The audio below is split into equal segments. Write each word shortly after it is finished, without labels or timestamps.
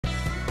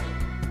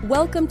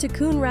Welcome to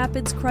Coon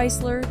Rapids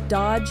Chrysler,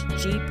 Dodge,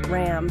 Jeep,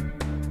 Ram.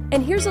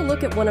 And here's a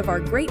look at one of our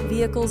great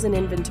vehicles in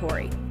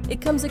inventory.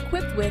 It comes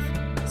equipped with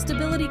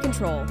stability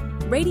control,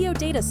 radio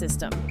data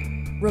system,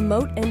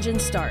 remote engine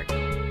start,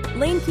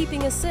 lane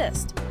keeping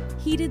assist,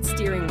 heated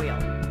steering wheel,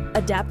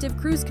 adaptive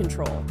cruise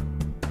control.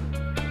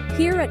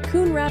 Here at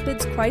Coon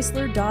Rapids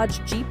Chrysler,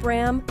 Dodge, Jeep,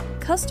 Ram,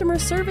 customer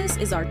service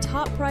is our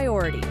top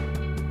priority.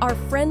 Our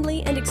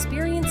friendly and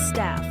experienced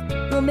staff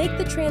will make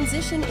the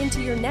transition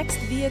into your next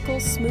vehicle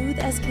smooth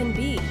as can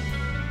be.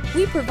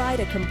 We provide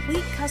a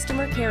complete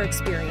customer care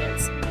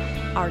experience.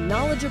 Our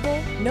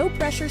knowledgeable,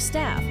 no-pressure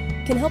staff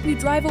can help you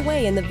drive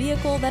away in the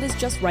vehicle that is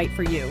just right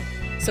for you.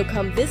 So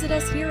come visit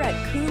us here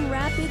at Coon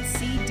Rapids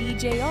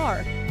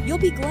CDJR. You'll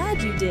be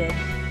glad you did.